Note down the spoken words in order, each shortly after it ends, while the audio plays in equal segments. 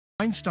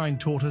Einstein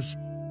taught us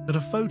that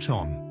a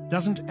photon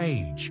doesn't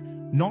age,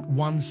 not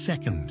 1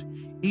 second,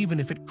 even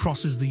if it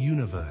crosses the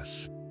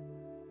universe.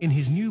 In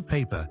his new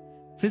paper,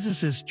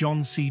 physicist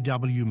John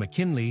C.W.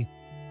 McKinley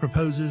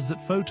proposes that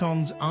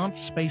photons aren't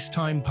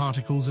space-time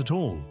particles at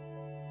all.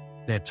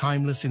 They're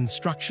timeless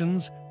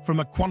instructions from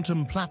a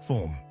quantum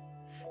platform,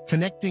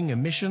 connecting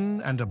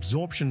emission and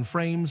absorption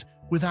frames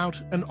without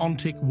an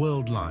ontic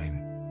world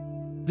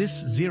line. This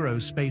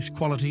zero-space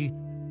quality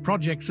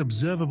projects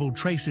observable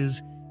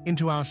traces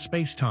into our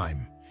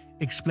space-time,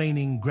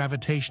 explaining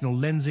gravitational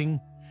lensing,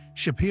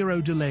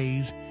 Shapiro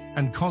delays,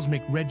 and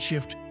cosmic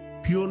redshift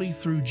purely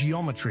through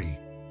geometry.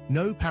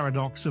 No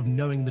paradox of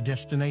knowing the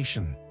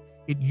destination.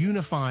 It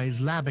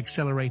unifies lab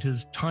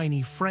accelerators'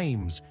 tiny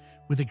frames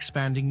with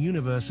expanding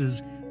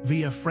universes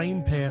via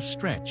frame pair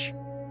stretch,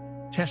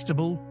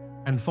 testable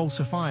and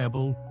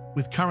falsifiable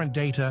with current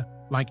data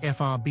like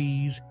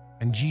FRBs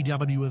and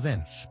GW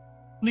events.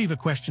 Leave a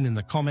question in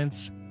the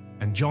comments,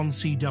 and John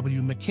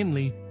C.W.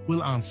 McKinley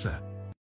will answer.